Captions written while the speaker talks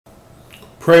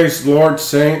Praise the Lord,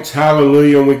 saints.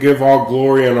 Hallelujah. And we give all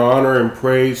glory and honor and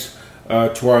praise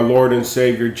to our Lord and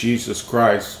Savior, Jesus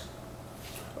Christ.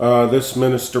 This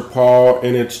Minister Paul,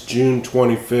 and it's June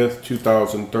 25th,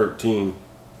 2013.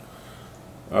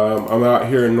 I'm out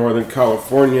here in Northern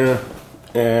California,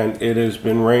 and it has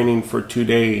been raining for 2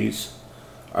 days.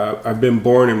 I've been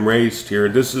born and raised here.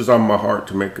 This is on my heart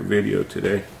to make a video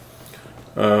today.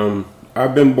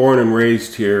 I've been born and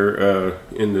raised here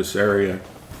in this area.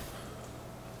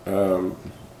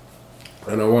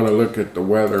 And I want to look at the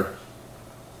weather.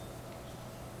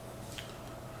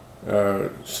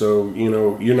 So, you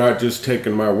know, you're not just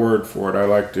taking my word for it. I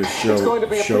like to show It's going to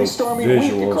be a pretty stormy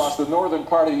week across the northern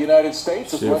part of the United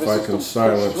States. See if I can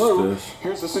silence this.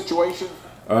 Here's the situation.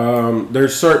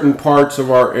 There's certain parts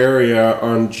of our area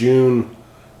on June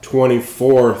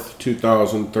 24th,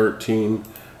 2013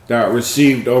 that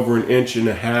received over 1.5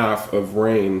 inches of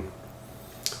rain.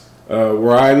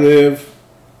 Where I live,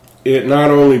 it not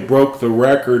only broke the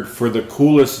record for the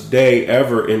coolest day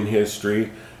ever in history,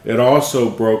 it also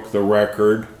broke the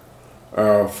record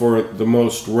for the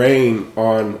most rain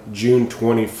on June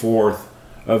 24th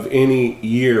of any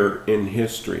year in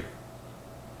history.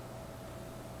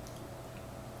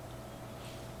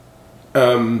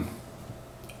 The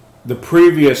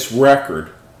previous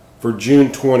record for June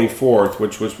 24th,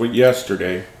 which was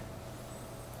yesterday,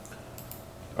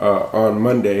 on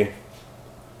Monday,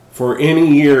 for any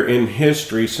year in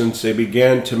history since they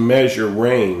began to measure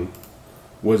rain,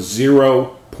 was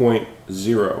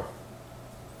 0.0.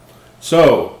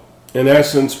 So, in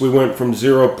essence, we went from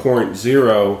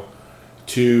 0.0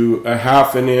 to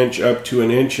 1/2 inch up to 1.5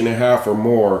 inches or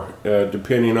more,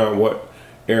 depending on what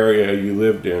area you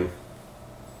lived in.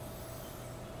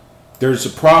 There's a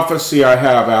prophecy I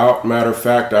have out. Matter of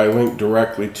fact, I linked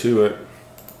directly to it,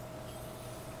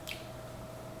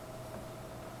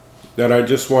 that I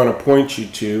just want to point you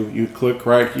to. You click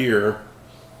right here.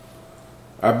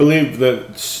 I believe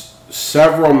that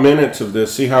several minutes of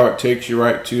this, see how it takes you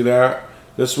right to that?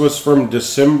 This was from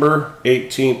December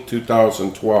 18th,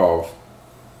 2012.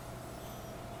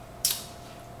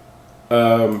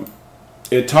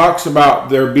 It talks about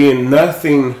there being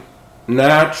nothing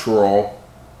natural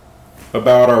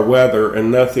about our weather and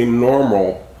nothing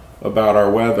normal about our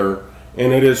weather,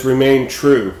 and it has remained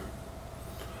true.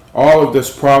 All of this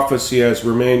prophecy has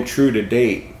remained true to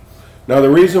date. Now, the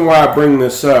reason why I bring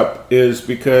this up is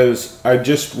because I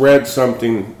just read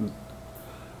something,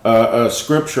 a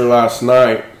scripture last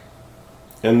night,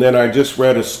 and then I just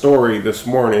read a story this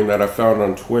morning that I found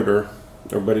on Twitter.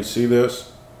 Everybody see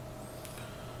this?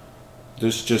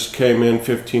 This just came in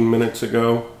 15 minutes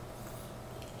ago.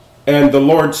 And the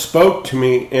Lord spoke to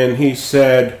me, and He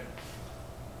said,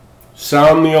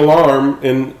 sound the alarm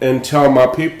and tell my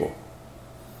people.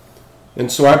 And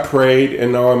so I prayed,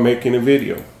 and now I'm making a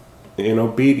video in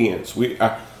obedience.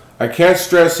 I can't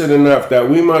stress it enough that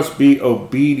we must be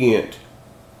obedient.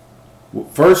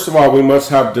 First of all, we must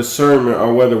have discernment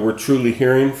on whether we're truly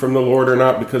hearing from the Lord or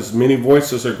not, because many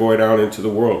voices are going out into the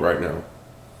world right now.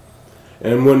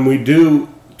 And when we do,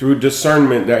 through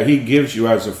discernment that He gives you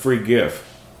as a free gift,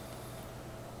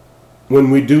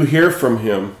 when we do hear from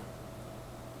Him,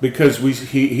 because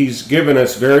He's given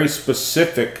us very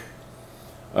specific,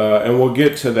 and we'll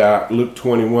get to that, Luke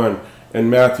 21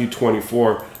 and Matthew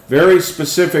 24, very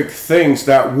specific things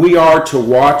that we are to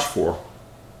watch for.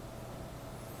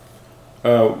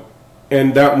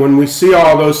 And that when we see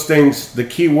all those things, the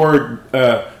key word,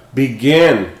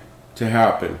 begin to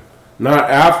happen.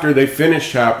 Not after they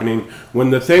finish happening, when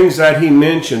the things that He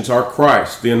mentions are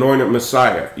Christ, the anointed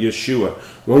Messiah, Yeshua.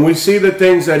 When we see the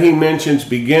things that He mentions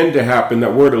begin to happen,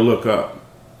 that we're to look up.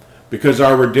 Because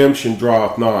our redemption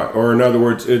draweth not. Or in other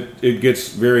words, it gets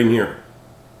very near.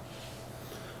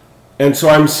 And so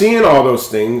I'm seeing all those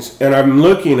things, and I'm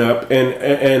looking up,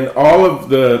 and all of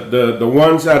the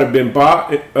ones that have been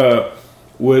bought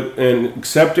with and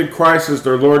accepted Christ as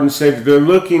their Lord and Savior, they're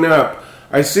looking up.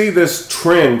 I see this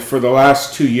trend for the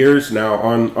last 2 years now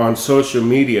on social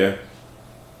media,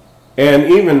 and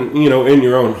even, you know, in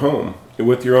your own home,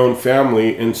 with your own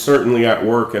family, and certainly at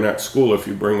work and at school if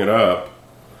you bring it up,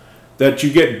 that you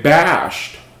get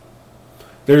bashed.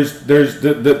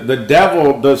 The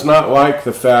devil does not like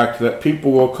the fact that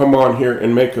people will come on here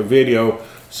and make a video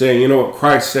saying, you know, what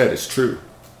Christ said is true,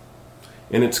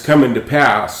 and it's coming to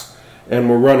pass, and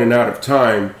we're running out of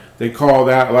time. They call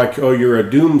that like, oh, you're a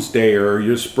doomsdayer, or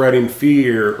you're spreading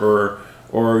fear, or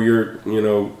you're, you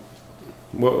know,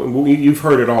 well, you've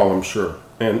heard it all, I'm sure,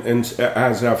 and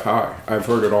as have I. I've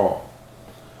heard it all.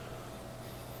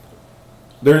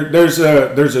 There's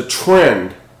a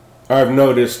trend I've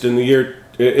noticed in the year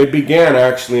It began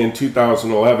actually in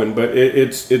 2011, but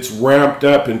it's ramped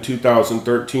up in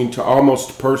 2013 to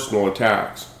almost personal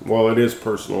attacks. Well, it is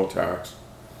personal attacks.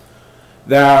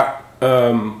 That,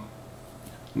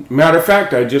 matter of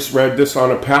fact, I just read this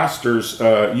on a pastor's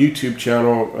YouTube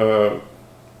channel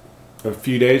a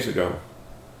few days ago,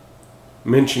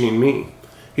 mentioning me.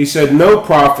 He said, no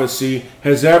prophecy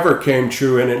has ever came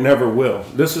true and it never will.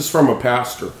 This is from a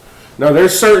pastor. Now,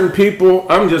 there's certain people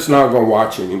I'm just not going to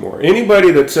watch anymore. Anybody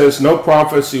that says no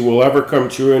prophecy will ever come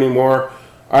true anymore,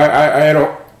 I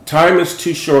don't. Time is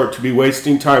too short to be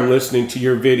wasting time listening to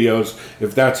your videos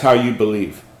if that's how you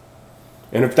believe.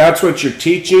 And if that's what you're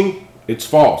teaching, it's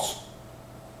false.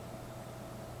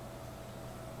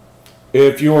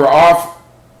 If you're off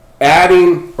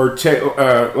adding or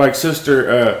like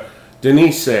Sister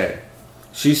Denise said,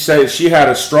 she had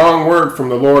a strong word from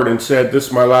the Lord and said, this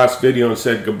is my last video, and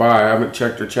said goodbye. I haven't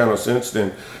checked her channel since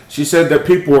then. She said that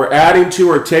people were adding to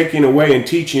or taking away and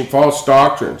teaching false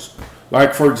doctrines.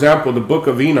 Like, for example, the Book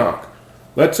of Enoch.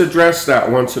 Let's address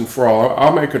that once and for all.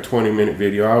 I'll make a 20-minute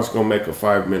video. I was going to make a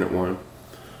 5-minute one.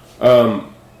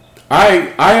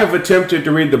 I have attempted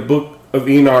to read the Book of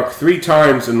Enoch 3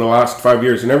 times in the last 5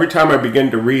 years. And every time I begin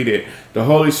to read it, the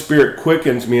Holy Spirit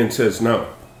quickens me and says no.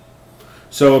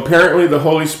 So apparently the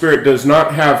Holy Spirit does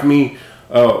not have me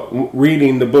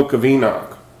reading the Book of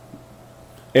Enoch.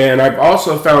 And I've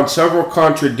also found several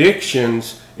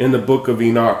contradictions in the Book of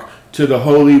Enoch to the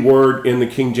Holy Word in the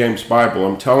King James Bible.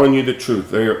 I'm telling you the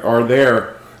truth. They are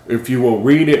there if you will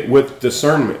read it with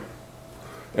discernment.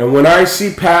 And when I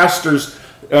see pastors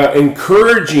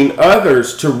encouraging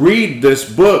others to read this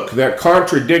book that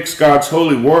contradicts God's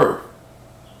holy word,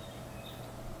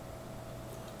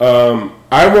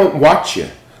 I won't watch you.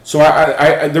 So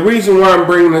the reason why I'm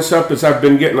bringing this up is I've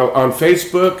been getting on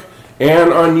Facebook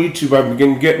and on YouTube. I've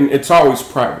been getting, it's always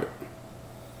private.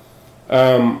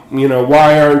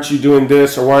 Why aren't you doing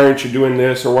this, or why aren't you doing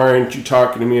this, or why aren't you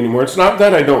talking to me anymore? It's not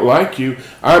that I don't like you.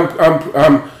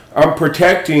 I'm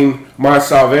protecting my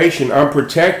salvation. I'm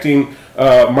protecting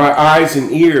my eyes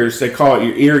and ears. They call it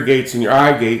your ear gates and your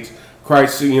eye gates.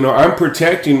 Christ, I'm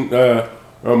protecting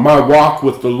my walk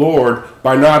with the Lord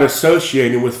by not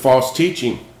associating with false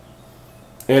teaching.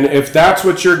 And if that's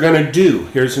what you're going to do,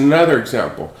 here's another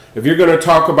example. If you're going to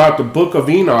talk about the Book of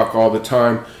Enoch all the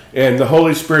time, and the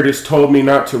Holy Spirit has told me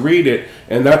not to read it,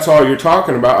 and that's all you're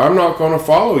talking about, I'm not going to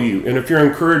follow you. And if you're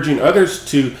encouraging others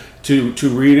to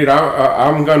read it,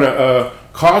 I'm going to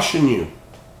caution you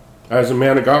as a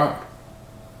man of God.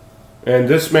 And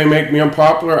this may make me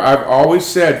unpopular. I've always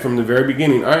said from the very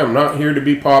beginning, I am not here to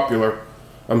be popular.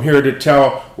 I'm here to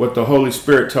tell what the Holy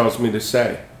Spirit tells me to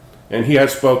say. And He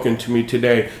has spoken to me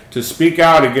today to speak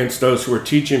out against those who are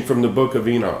teaching from the Book of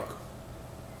Enoch.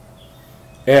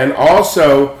 And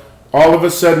also, all of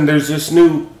a sudden, there's this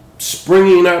new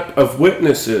springing up of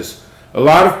witnesses. A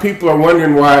lot of people are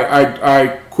wondering why I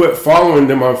quit following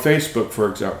them on Facebook, for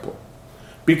example.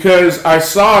 Because I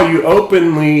saw you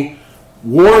openly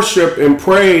worship and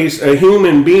praise a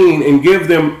human being and give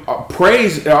them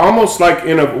praise, almost like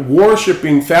in a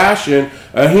worshiping fashion,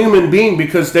 a human being,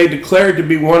 because they declared to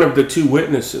be one of the 2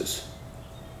 witnesses.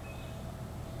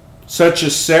 Such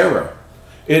as Sarah.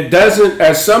 It doesn't,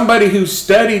 as somebody who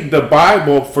studied the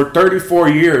Bible for 34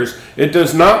 years, it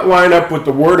does not line up with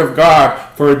the Word of God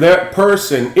for that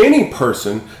person, any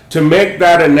person, to make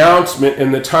that announcement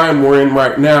in the time we're in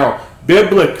right now.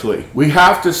 Biblically, we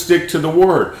have to stick to the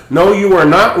Word. No, you are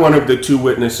not one of the 2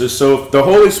 witnesses. So if the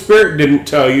Holy Spirit didn't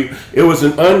tell you, it was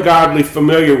an ungodly,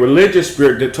 familiar, religious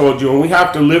spirit that told you, and we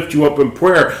have to lift you up in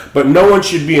prayer. But no one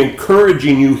should be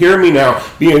encouraging you, hear me now,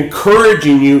 be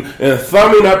encouraging you and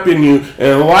thumbing up in you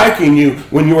and liking you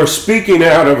when you are speaking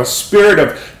out of a spirit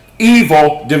of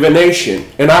evil divination.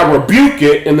 And I rebuke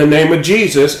it in the name of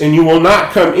Jesus, and you will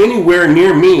not come anywhere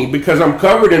near me, because I'm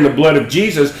covered in the blood of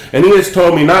Jesus, and He has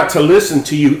told me not to listen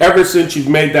to you ever since you've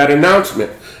made that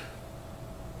announcement.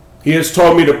 He has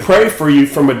told me to pray for you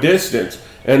from a distance.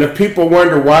 And if people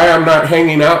wonder why I'm not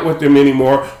hanging out with them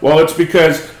anymore, well, it's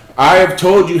because I have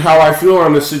told you how I feel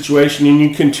on the situation, and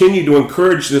you continue to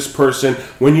encourage this person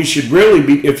when you should really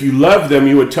be, if you love them,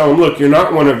 you would tell them, look, you're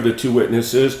not one of the 2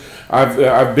 witnesses.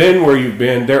 I've been where you've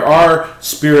been. There are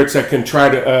spirits that can try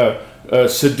to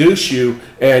seduce you,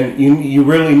 and you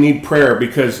really need prayer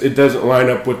because it doesn't line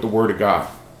up with the Word of God.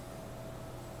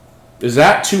 Is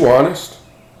that too honest?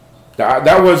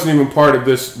 That wasn't even part of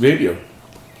this video.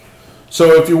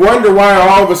 So if you wonder why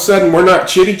all of a sudden we're not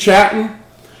chitty-chatting,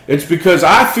 it's because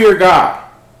I fear God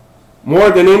more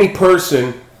than any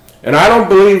person, and I don't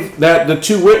believe that the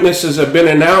 2 witnesses have been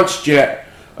announced yet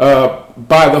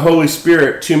by the Holy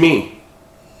Spirit to me.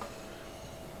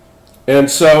 And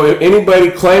so if anybody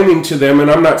claiming to them,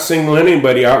 and I'm not singling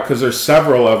anybody out because there's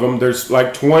several of them, there's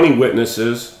like 20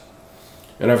 witnesses,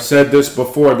 and I've said this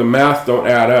before, the math don't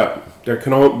add up. There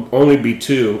can only be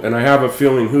 2, and I have a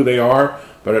feeling who they are,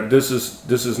 but this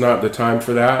is not the time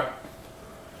for that.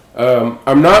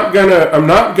 I'm not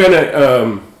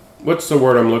gonna what's the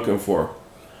word I'm looking for?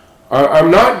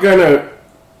 I'm not gonna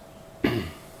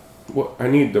I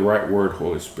need the right word,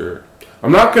 Holy Spirit.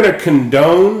 I'm not gonna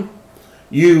condone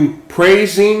you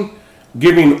praising,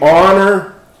 giving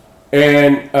honor,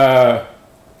 and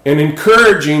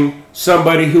encouraging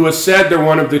somebody who has said they're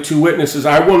one of the 2 witnesses.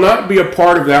 I will not be a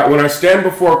part of that. When I stand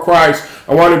before Christ,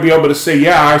 I want to be able to say,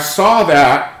 yeah, I saw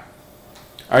that.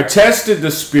 I tested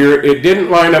the Spirit. It didn't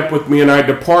line up with me, and I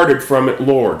departed from it,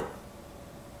 Lord.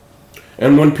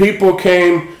 And when people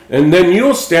came, and then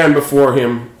you'll stand before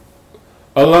Him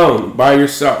alone, by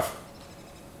yourself.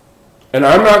 And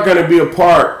I'm not going to be a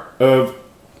part of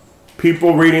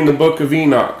people reading the Book of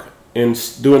Enoch and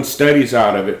doing studies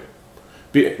out of it.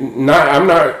 I'm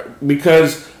not,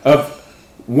 because of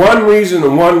one reason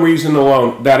and one reason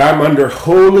alone, that I'm under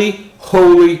Holy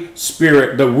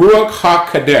Spirit, the Ruach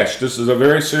HaKodesh. This is a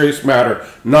very serious matter,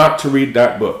 not to read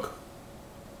that book.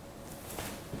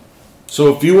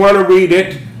 So if you want to read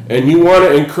it and you want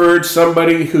to encourage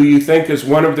somebody who you think is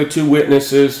one of the 2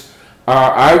 witnesses,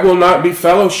 I will not be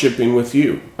fellowshipping with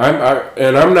you.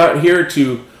 I'm not here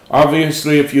to,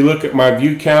 obviously, if you look at my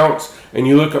view counts and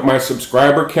you look at my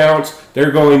subscriber counts,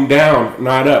 they're going down,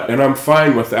 not up. And I'm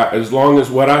fine with that as long as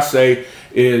what I say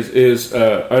is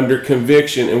under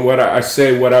conviction, and what I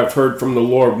say, what I've heard from the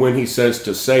Lord when He says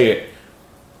to say it.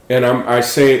 And I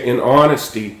say it in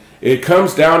honesty. It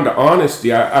comes down to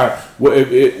honesty.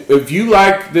 If you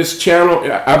like this channel,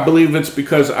 I believe it's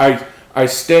because I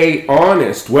stay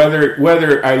honest.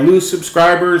 Whether I lose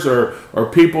subscribers or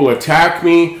people attack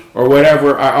me or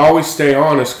whatever, I always stay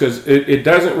honest, because it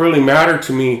doesn't really matter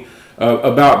to me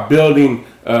about building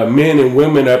men and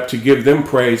women up to give them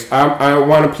praise. I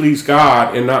want to please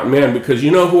God and not men, because you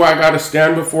know who I got to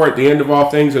stand before at the end of all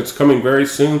things that's coming very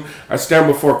soon? I stand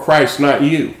before Christ, not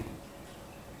you.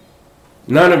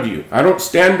 None of you. I don't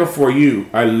stand before you.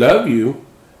 I love you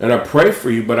and I pray for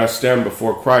you, but I stand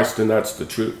before Christ, and that's the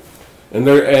truth. And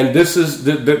this is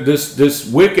this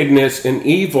wickedness and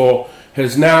evil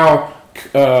has now,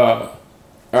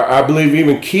 I believe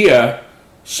even Kia,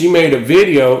 she made a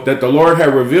video that the Lord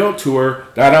had revealed to her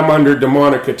that I'm under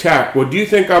demonic attack. Well, do you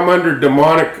think I'm under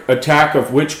demonic attack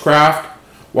of witchcraft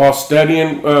while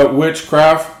studying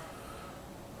witchcraft?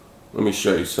 Let me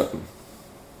show you something.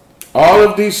 All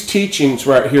of these teachings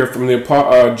right here from the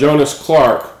Jonas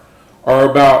Clark are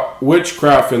about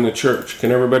witchcraft in the church.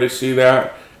 Can everybody see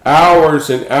that? Hours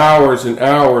and hours and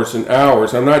hours and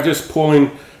hours. I'm not just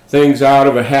pulling things out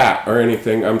of a hat or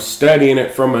anything. I'm studying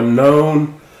it from a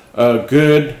known,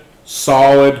 good,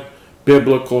 solid,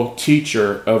 biblical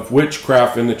teacher of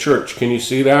witchcraft in the church. Can you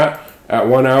see that? At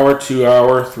 1 hour, 2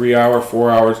 hour, 3 hour,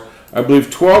 4 hours. I believe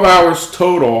 12 hours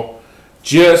total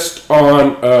just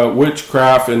on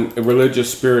witchcraft and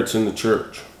religious spirits in the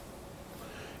church.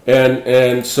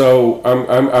 And so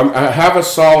I have a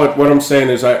solid, what I'm saying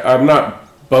is I'm not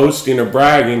boasting or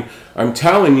bragging. I'm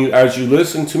telling you, as you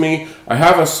listen to me, I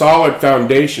have a solid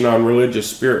foundation on religious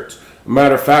spirits.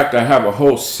 Matter of fact, I have a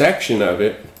whole section of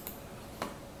it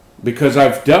because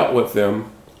I've dealt with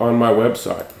them on my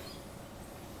website.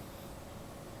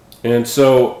 And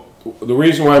so the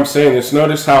reason why I'm saying this,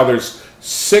 notice how there's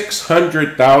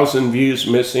 600,000 views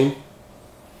missing.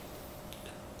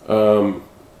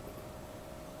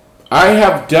 I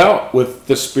have dealt with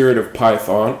the spirit of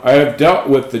Python. I have dealt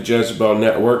with the Jezebel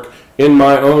network in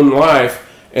my own life,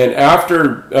 and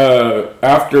after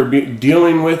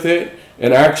dealing with it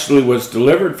and actually was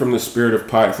delivered from the spirit of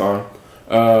Python,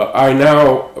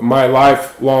 my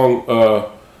lifelong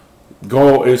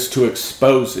goal is to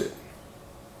expose it.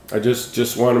 I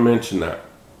just want to mention that,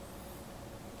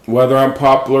 whether I'm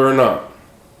popular or not.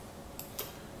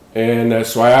 And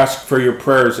so I ask for your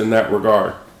prayers in that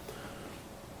regard.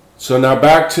 So now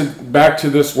back to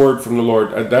this word from the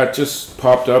Lord. That just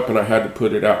popped up and I had to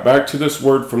put it out. Back to this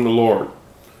word from the Lord.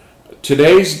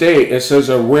 Today's date, it says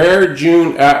a rare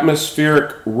June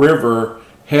atmospheric river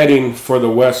heading for the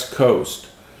west coast.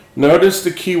 Notice the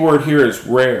key word here is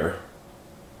rare.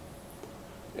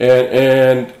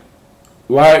 And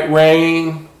light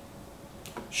rain,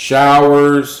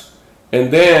 showers,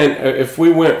 and then if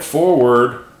we went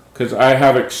forward, because I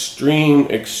have extreme,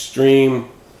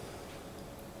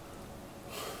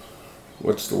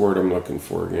 what's the word I'm looking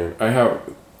for again? I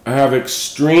have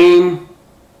extreme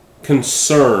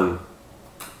concern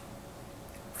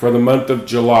for the month of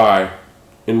July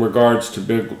in regards to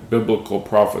biblical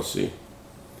prophecy.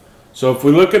 So if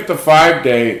we look at the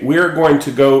 5-day, we are going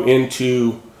to go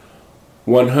into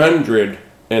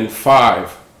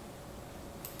 105.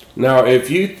 Now,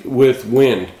 with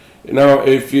wind. Now,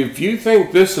 if you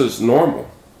think this is normal,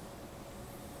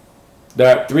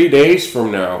 that 3 days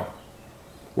from now,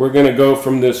 we're going to go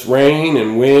from this rain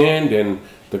and wind and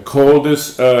the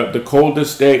coldest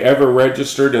day ever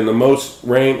registered and the most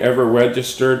rain ever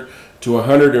registered to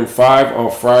 105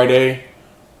 on Friday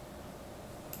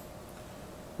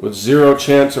with 0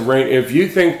 chance of rain. If you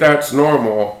think that's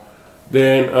normal,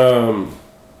 then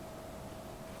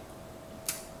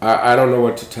I don't know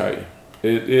what to tell you.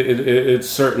 It's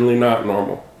certainly not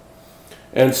normal.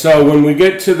 And so when we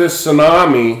get to this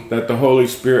tsunami that the Holy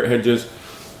Spirit had just,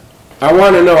 I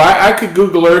want to know, I could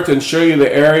Google Earth and show you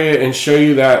the area and show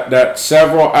you that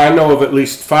several, I know of at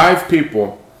least 5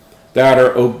 people that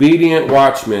are obedient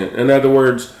watchmen. In other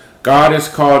words, God has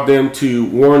called them to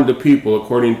warn the people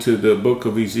according to the book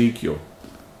of Ezekiel.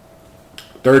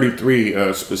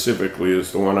 33 specifically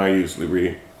is the one I usually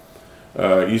read.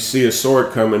 You see a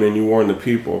sword coming and you warn the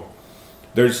people.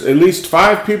 There's at least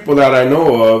 5 people that I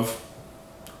know of,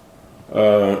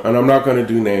 and I'm not going to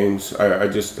do names. I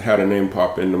just had a name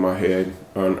pop into my head.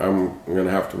 I'm going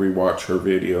to have to rewatch her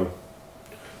video.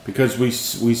 Because we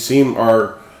seem,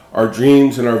 our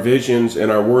dreams and our visions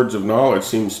and our words of knowledge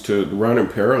seems to run in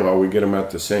parallel. We get them at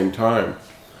the same time.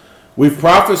 We've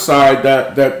prophesied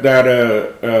that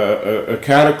a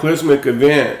cataclysmic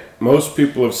event, most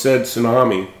people have said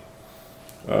tsunami.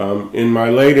 In my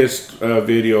latest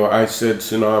video, I said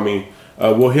tsunami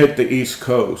will hit the East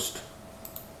Coast.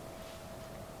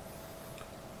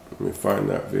 Let me find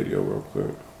that video real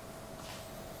quick.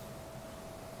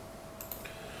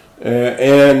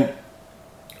 And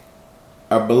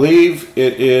I believe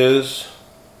it is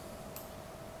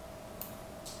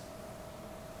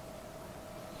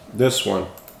this one.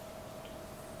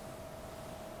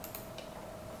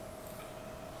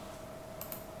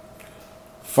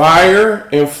 Fire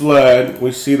and flood,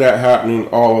 we see that happening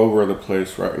all over the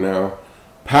place right now.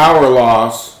 Power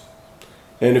loss,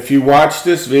 and if you watch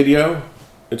this video,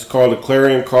 it's called A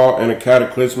Clarion Call and a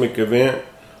Cataclysmic Event.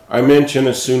 I mentioned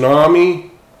a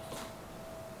tsunami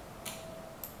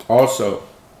also.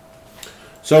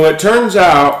 So it turns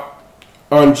out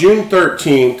on June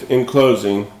 13th, in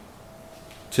closing,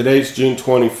 today's June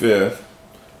 25th,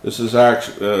 this is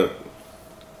actually,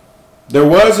 there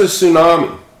was a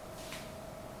tsunami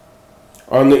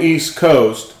on the East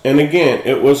Coast, and again,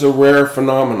 it was a rare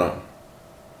phenomenon.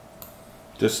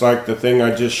 Just like the thing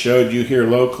I just showed you here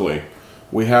locally,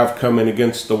 we have coming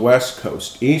against the West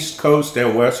Coast, East Coast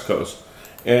and West Coast,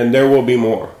 and there will be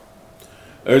more.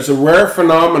 There's a rare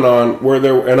phenomenon where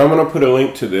there, and I'm going to put a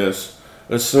link to this.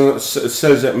 It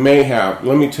says it may have.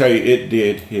 Let me tell you, it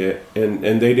did hit, and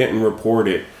they didn't report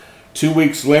it. 2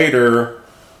 weeks later,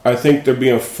 I think they're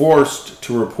being forced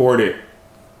to report it.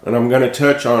 And I'm going to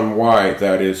touch on why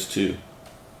that is too.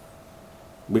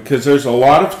 Because there's a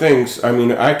lot of things, I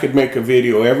mean, I could make a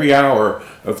video every hour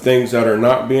of things that are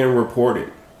not being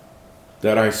reported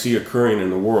that I see occurring in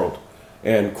the world.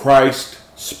 And Christ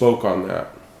spoke on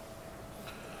that.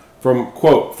 From,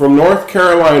 quote, from North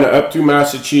Carolina up through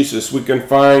Massachusetts, we can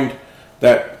find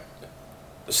that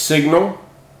signal,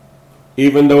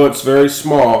 even though it's very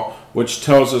small, which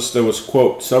tells us there was,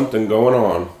 quote, something going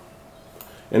on.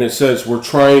 And it says, we're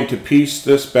trying to piece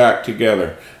this back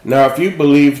together. Now, if you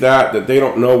believe that they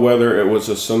don't know whether it was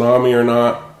a tsunami or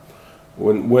not,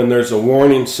 when there's a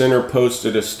warning center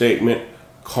posted a statement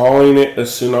calling it a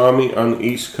tsunami on the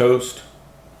East Coast,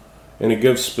 and it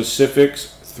gives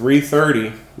specifics,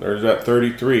 3:30, there's that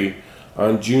 33,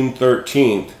 on June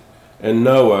 13th, and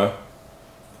NOAA,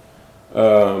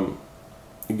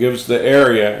 it gives the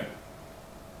area.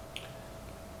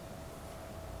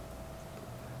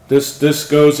 This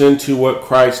goes into what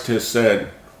Christ has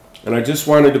said. And I just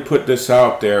wanted to put this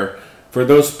out there. For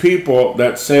those people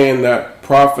that saying that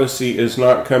prophecy is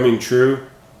not coming true,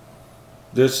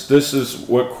 this is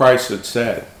what Christ had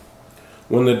said.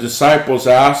 When the disciples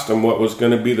asked him what was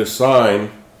going to be the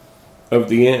sign of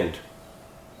the end.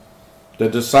 The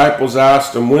disciples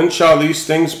asked him, when shall these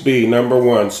things be? Number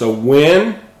 1. So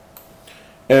when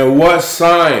and what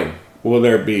sign will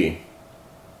there be?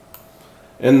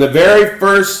 And the very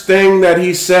first thing that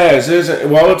he says isn't,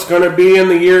 well, it's going to be in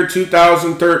the year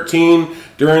 2013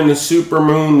 during the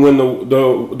supermoon when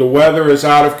the weather is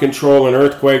out of control and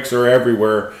earthquakes are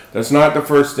everywhere. That's not the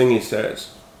first thing he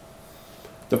says.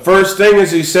 The first thing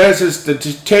he says is to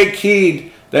take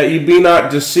heed that you be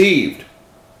not deceived.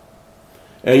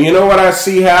 And you know what I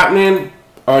see happening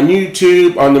on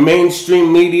YouTube, on the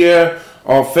mainstream media,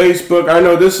 on Facebook. I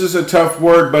know this is a tough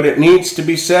word, but it needs to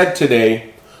be said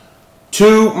today.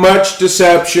 Too much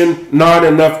deception, not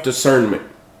enough discernment.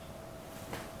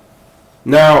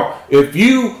 Now, if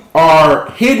you are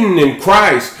hidden in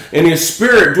Christ and His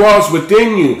Spirit dwells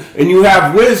within you and you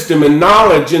have wisdom and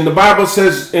knowledge, and the Bible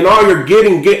says in all you're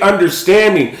getting, get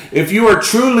understanding. If you are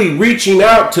truly reaching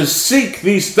out to seek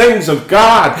these things of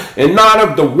God and not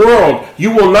of the world, you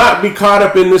will not be caught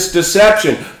up in this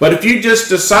deception. But if you just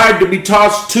decide to be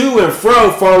tossed to and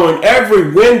fro following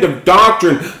every wind of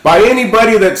doctrine by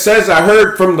anybody that says, I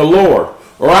heard from the Lord,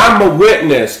 or I'm a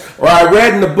witness, or I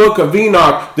read in the Book of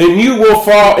Enoch, then you will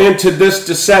fall into this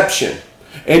deception.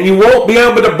 And you won't be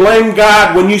able to blame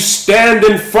God when you stand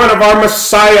in front of our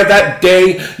Messiah that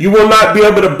day. You will not be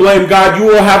able to blame God. You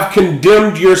will have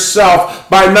condemned yourself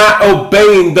by not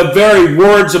obeying the very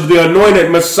words of the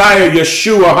anointed Messiah,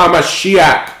 Yeshua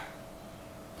HaMashiach.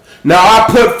 Now I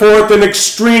put forth an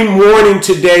extreme warning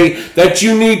today that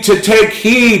you need to take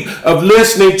heed of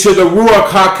listening to the Ruach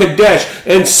HaKodesh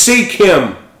and seek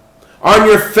Him on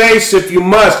your face if you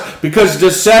must, because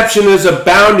deception is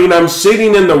abounding. I'm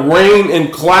sitting in the rain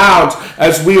and clouds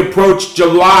as we approach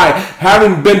July.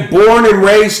 Having been born and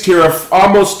raised here,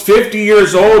 almost 50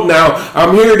 years old now,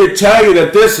 I'm here to tell you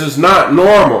that this is not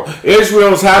normal.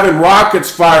 Israel's having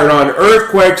rockets fired on.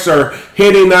 Earthquakes are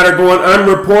hitting that are going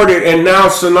unreported, and now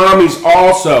tsunamis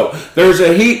also. There's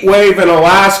a heat wave in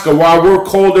Alaska while we're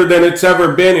colder than it's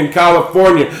ever been in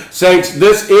California. Saints,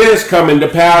 this is coming to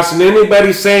pass, and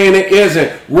anybody saying it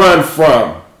isn't, run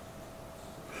from.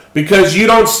 Because you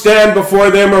don't stand before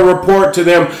them or report to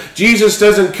them. Jesus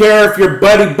doesn't care if you're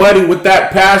buddy with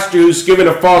that pastor who's given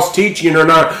a false teaching or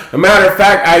not. As a matter of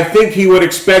fact, I think he would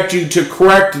expect you to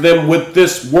correct them with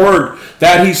this word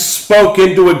that he spoke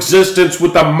into existence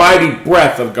with the mighty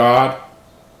breath of God.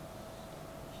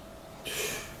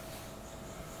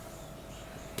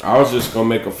 I was just going to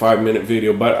make a 5-minute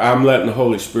video, but I'm letting the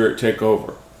Holy Spirit take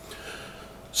over.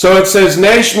 So it says,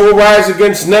 nation will rise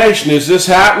against nation. Is this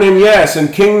happening? Yes.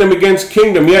 And kingdom against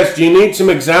kingdom. Yes. Do you need some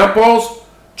examples?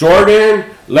 Jordan,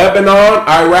 Lebanon,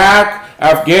 Iraq,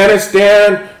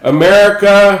 Afghanistan,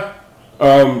 America,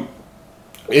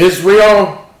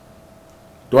 Israel.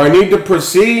 Do I need to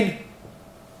proceed?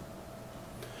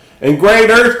 And great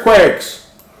earthquakes.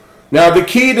 Now the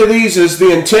key to these is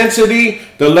the intensity,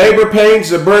 the labor pains,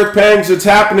 the birth pangs. It's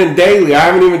happening daily. I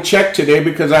haven't even checked today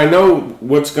because I know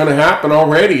what's going to happen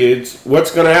already.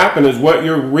 What's going to happen is what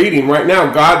you're reading right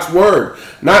now, God's Word.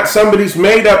 Not somebody's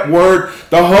made up word.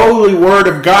 The holy Word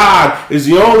of God is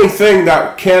the only thing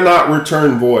that cannot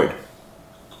return void.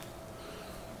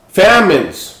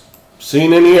 Famines.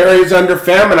 Seen any areas under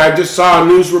famine? I just saw a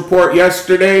news report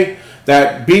yesterday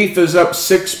that beef is up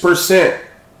 6%.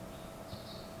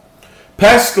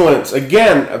 Pestilence,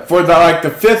 again, for the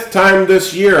 5th time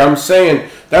this year, I'm saying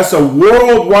that's a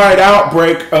worldwide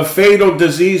outbreak of fatal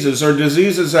diseases or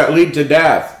diseases that lead to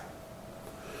death.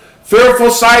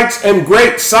 Fearful sights and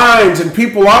great signs, and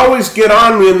people always get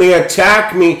on me and they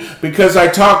attack me because I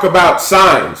talk about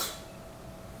signs.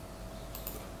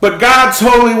 But God's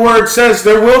holy word says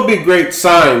there will be great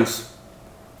signs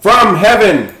from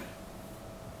heaven.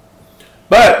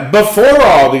 But before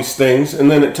all these things,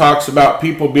 and then it talks about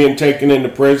people being taken into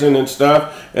prison and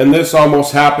stuff, and this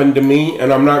almost happened to me,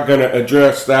 and I'm not going to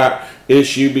address that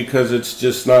issue because it's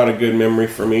just not a good memory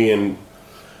for me. And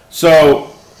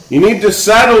so you need to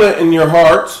settle it in your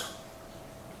hearts.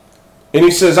 And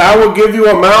he says, I will give you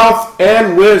a mouth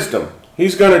and wisdom.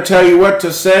 He's going to tell you what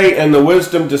to say and the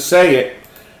wisdom to say it.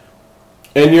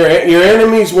 And your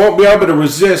enemies won't be able to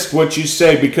resist what you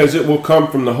say because it will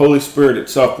come from the Holy Spirit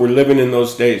itself. We're living in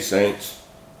those days, saints.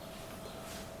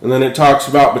 And then it talks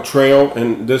about betrayal,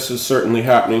 and this is certainly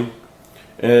happening.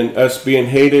 And us being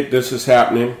hated, this is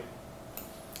happening.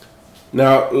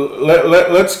 Now,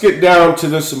 let's get down to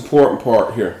this important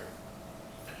part here.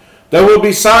 There will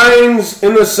be signs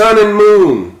in the sun and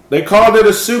moon. They called it a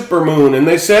supermoon, and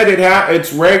they said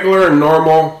it's regular and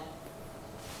normal.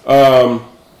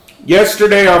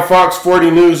 Yesterday on Fox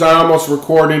 40 News, I almost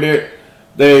recorded it.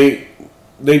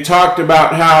 They talked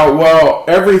about how, well,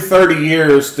 every 30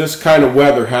 years this kind of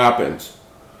weather happens.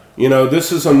 You know,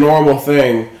 this is a normal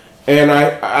thing. And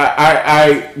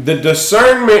the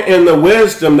discernment and the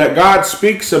wisdom that God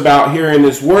speaks about here in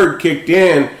His Word kicked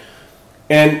in.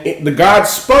 And the God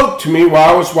spoke to me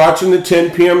while I was watching the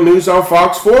 10 p.m. news on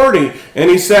Fox 40. And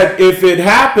He said, if it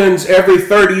happens every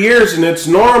 30 years and it's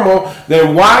normal,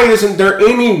 then why isn't there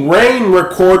any rain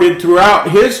recorded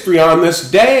throughout history on this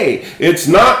day? It's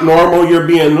not normal. You're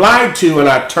being lied to. And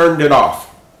I turned it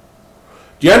off.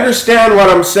 Do you understand what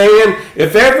I'm saying?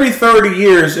 If every 30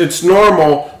 years it's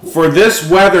normal for this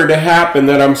weather to happen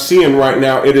that I'm seeing right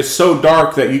now, it is so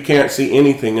dark that you can't see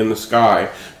anything in the sky.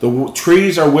 The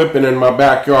trees are whipping in my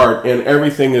backyard and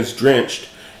everything is drenched,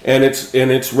 and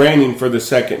it's raining for the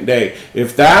second day.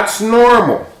 If that's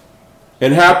normal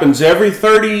and happens every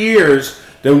 30 years,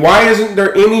 then why isn't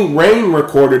there any rain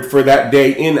recorded for that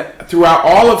day throughout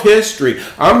all of history?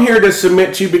 I'm here to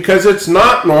submit to you because it's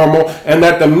not normal, and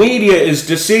that the media is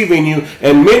deceiving you,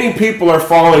 and many people are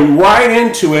falling right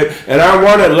into it. And I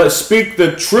want to speak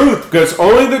the truth, because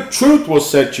only the truth will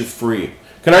set you free.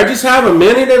 Can I just have a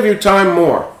minute of your time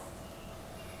more?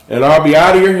 And I'll be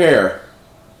out of your hair.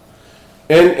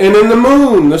 And in the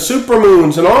moon, the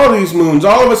supermoons, and all these moons,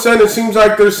 all of a sudden it seems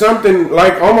like there's something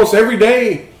like almost every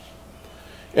day.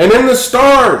 And in the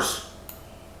stars,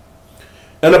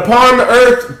 and upon the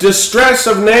earth, distress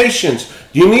of nations.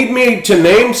 Do you need me to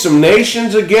name some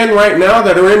nations again right now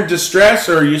that are in distress,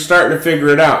 or are you starting to figure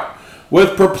it out?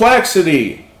 With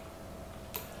perplexity,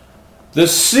 the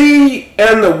sea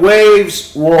and the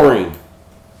waves roaring.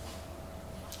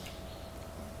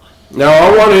 Now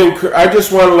I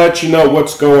just want to let you know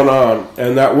what's going on,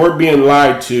 and that we're being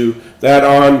lied to, that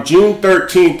on June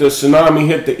 13th, the tsunami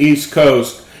hit the East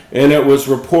Coast. And it was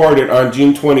reported on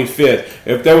June 25th.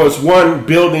 If there was one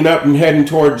building up and heading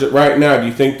towards it right now, do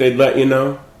you think they'd let you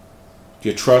know? Do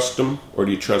you trust them, or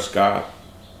do you trust God?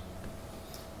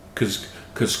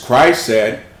 Because Christ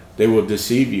said they will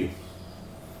deceive you.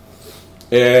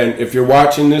 And if you're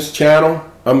watching this channel,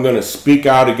 I'm going to speak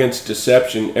out against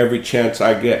deception every chance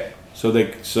I get.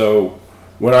 So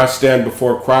when I stand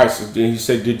before Christ, he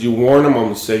said, did you warn them? I'm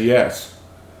going to say yes.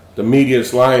 The media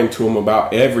is lying to them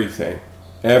about everything.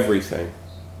 Everything.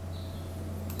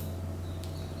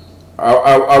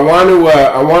 I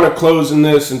want to close in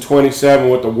this in 27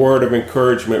 with a word of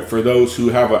encouragement for those who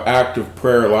have an active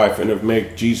prayer life and have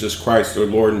made Jesus Christ their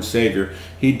Lord and Savior.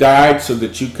 He died so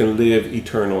that you can live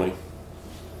eternally.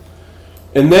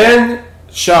 And then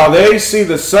shall they see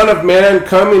the Son of Man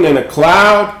coming in a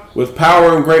cloud with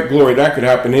power and great glory. That could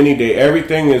happen any day.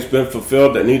 Everything has been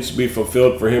fulfilled that needs to be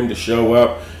fulfilled for him to show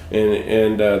up,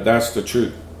 and that's the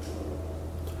truth.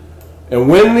 And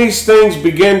when these things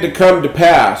begin to come to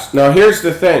pass, now here's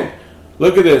the thing.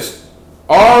 Look at this.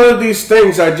 All of these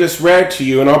things I just read to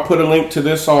you, and I'll put a link to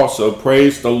this also.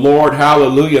 Praise the Lord.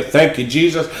 Hallelujah. Thank you,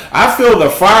 Jesus. I feel the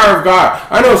fire of God.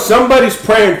 I know somebody's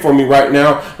praying for me right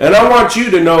now, and I want you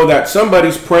to know that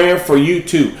somebody's praying for you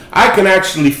too. I can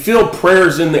actually feel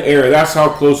prayers in the air. That's how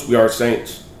close we are,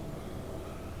 saints.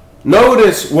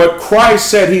 Notice what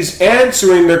Christ said. He's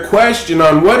answering their question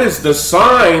on what is the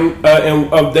sign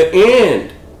of the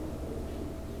end.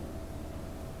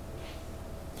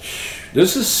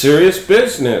 This is serious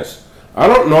business. I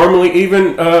don't normally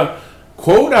even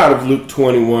quote out of Luke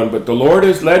 21, but the Lord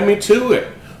has led me to it.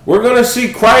 We're going to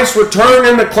see Christ return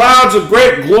in the clouds of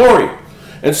great glory.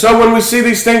 And so when we see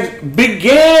these things,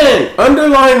 begin.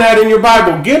 Underline that in your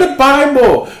Bible. Get a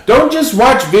Bible. Don't just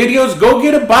watch videos. Go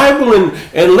get a Bible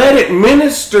and let it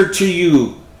minister to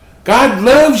you. God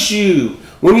loves you.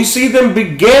 When you see them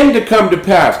begin to come to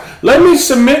pass. Let me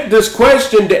submit this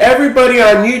question to everybody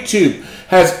on YouTube.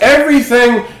 Has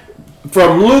everything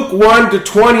from Luke 1 to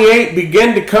 28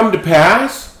 begin to come to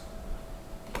pass?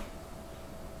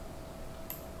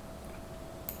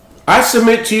 I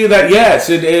submit to you that yes,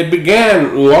 it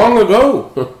began long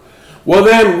ago. Well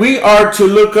then, we are to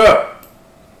look up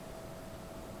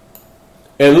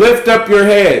and lift up your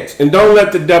heads, and don't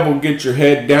let the devil get your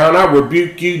head down. I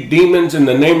rebuke you, demons, in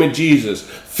the name of Jesus.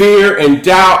 Fear and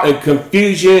doubt and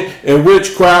confusion and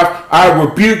witchcraft, I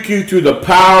rebuke you through the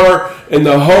power and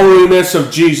the holiness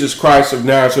of Jesus Christ of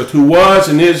Nazareth, who was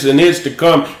and is to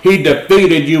come. He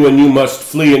defeated you, and you must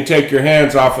flee. And take your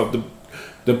hands off of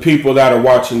the people that are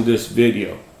watching this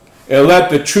video, and let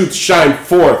the truth shine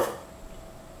forth,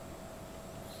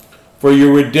 for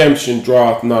your redemption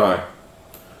draweth nigh.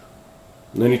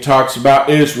 And then he talks about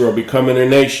Israel becoming a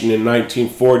nation in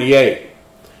 1948,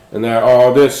 and that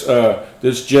all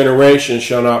this generation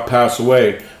shall not pass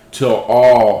away till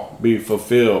all be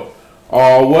fulfilled.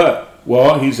 All what?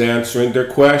 Well, he's answering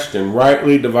their question.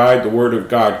 Rightly divide the word of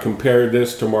God. Compare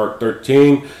this to Mark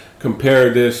 13. Compare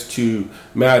this to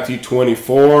Matthew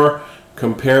 24.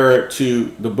 Compare it to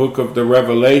the book of the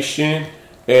Revelation.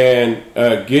 And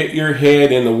get your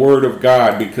head in the word of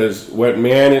God, because what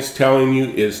man is telling you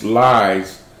is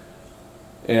lies.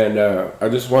 And I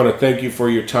just want to thank you for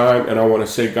your time. And I want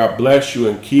to say God bless you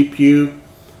and keep you.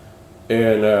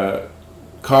 And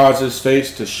cause his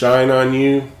face to shine on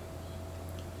you.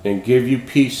 And give you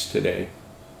peace today.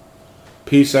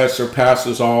 Peace that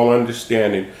surpasses all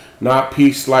understanding. Not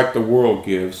peace like the world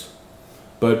gives,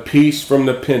 but peace from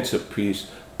the Prince of Peace,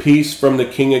 peace from the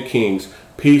King of Kings,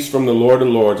 peace from the Lord of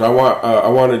Lords. I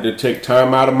wanted to take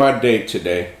time out of my day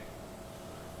today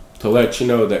to let you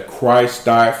know that Christ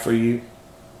died for you,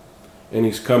 and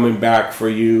he's coming back for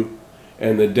you,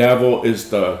 and the devil is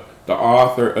the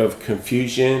author of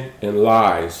confusion and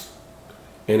lies,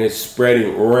 and it's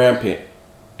spreading rampant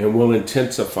and will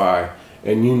intensify.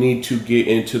 And you need to get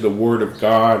into the Word of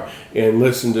God and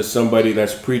listen to somebody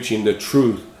that's preaching the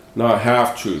truth, not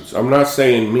half-truths. I'm not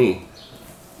saying me.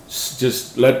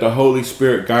 Just let the Holy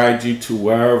Spirit guide you to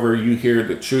wherever you hear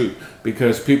the truth.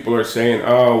 Because people are saying,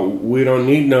 oh, we don't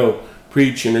need no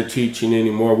preaching or teaching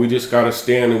anymore. We just got to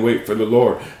stand and wait for the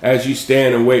Lord. As you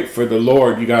stand and wait for the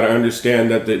Lord, you got to understand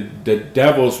that the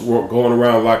devil's going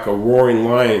around like a roaring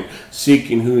lion,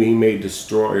 seeking who he may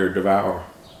destroy or devour.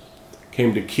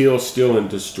 Came to kill, steal, and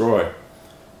destroy.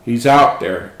 He's out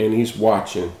there and he's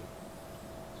watching.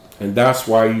 And that's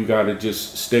why you got to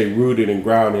just stay rooted and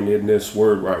grounded in this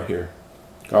word right here.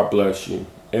 God bless you.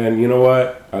 And you know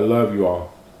what? I love you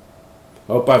all.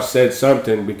 I hope I've said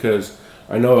something, because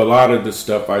I know a lot of the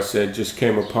stuff I said just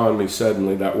came upon me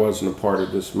suddenly. That wasn't a part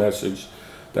of this message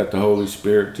that the Holy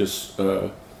Spirit just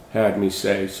had me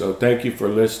say. So thank you for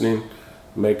listening.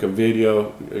 Make a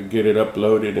video, get it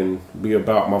uploaded, and be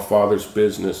about my Father's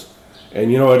business. And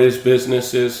you know what his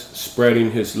business is?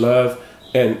 Spreading his love,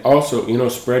 and also,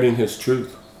 spreading his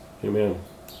truth. Amen.